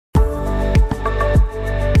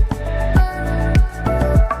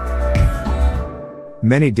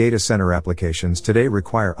Many data center applications today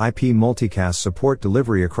require IP multicast support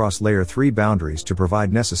delivery across layer 3 boundaries to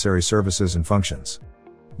provide necessary services and functions.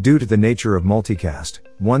 Due to the nature of multicast,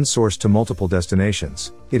 one source to multiple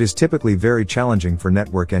destinations, it is typically very challenging for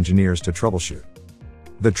network engineers to troubleshoot.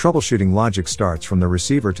 The troubleshooting logic starts from the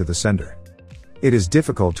receiver to the sender. It is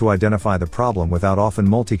difficult to identify the problem without often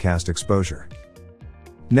multicast exposure.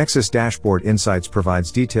 Nexus Dashboard Insights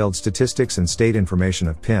provides detailed statistics and state information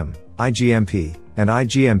of PIM, IGMP, and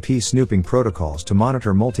IGMP snooping protocols to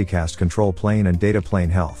monitor multicast control plane and data plane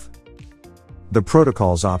health. The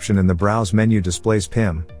Protocols option in the Browse menu displays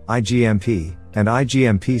PIM, IGMP, and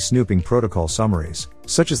IGMP snooping protocol summaries,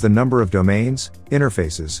 such as the number of domains,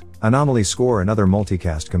 interfaces, anomaly score and other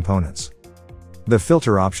multicast components. The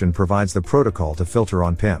Filter option provides the protocol to filter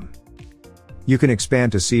on PIM. You can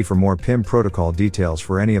expand to see for more PIM protocol details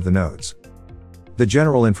for any of the nodes. The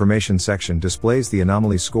General Information section displays the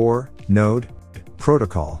anomaly score, node,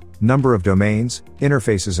 protocol, number of domains,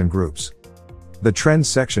 interfaces and groups. The Trends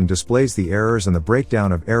section displays the errors and the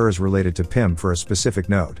breakdown of errors related to PIM for a specific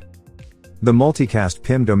node. The Multicast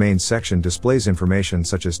PIM Domains section displays information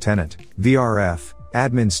such as tenant, VRF,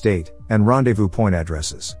 admin state, and rendezvous point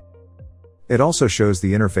addresses. It also shows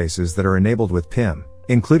the interfaces that are enabled with PIM,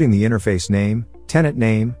 including the interface name, tenant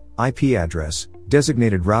name, IP address,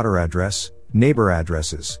 designated router address, neighbor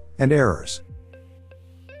addresses, and errors.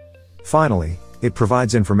 Finally, it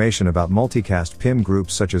provides information about multicast PIM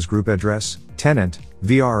groups such as group address, tenant,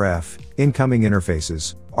 VRF, incoming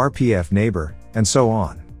interfaces, RPF neighbor, and so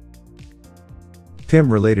on.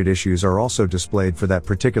 PIM-related issues are also displayed for that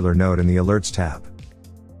particular node in the Alerts tab.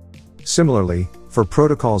 Similarly, for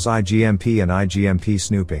protocols IGMP and IGMP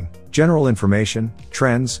snooping, general information,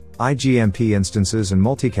 trends, IGMP instances and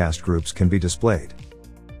multicast groups can be displayed.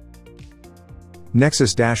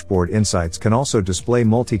 Nexus Dashboard Insights can also display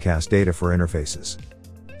multicast data for interfaces.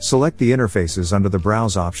 Select the interfaces under the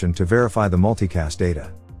Browse option to verify the multicast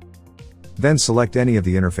data. Then select any of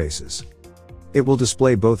the interfaces. It will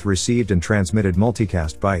display both received and transmitted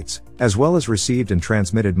multicast bytes, as well as received and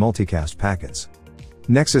transmitted multicast packets.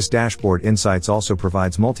 Nexus Dashboard Insights also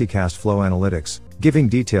provides multicast flow analytics, giving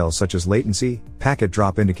details such as latency, packet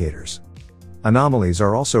drop indicators. Anomalies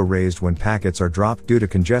are also raised when packets are dropped due to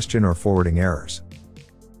congestion or forwarding errors.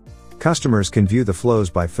 Customers can view the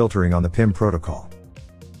flows by filtering on the PIM protocol.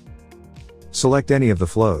 Select any of the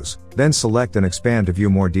flows, then select and expand to view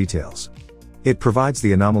more details. It provides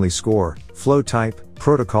the anomaly score, flow type,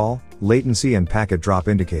 protocol, latency and packet drop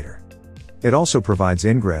indicator. It also provides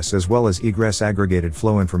ingress as well as egress aggregated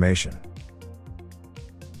flow information.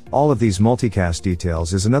 All of these multicast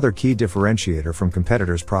details is another key differentiator from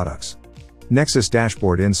competitors' products. Nexus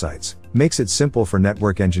Dashboard Insights makes it simple for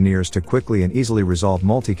network engineers to quickly and easily resolve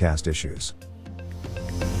multicast issues.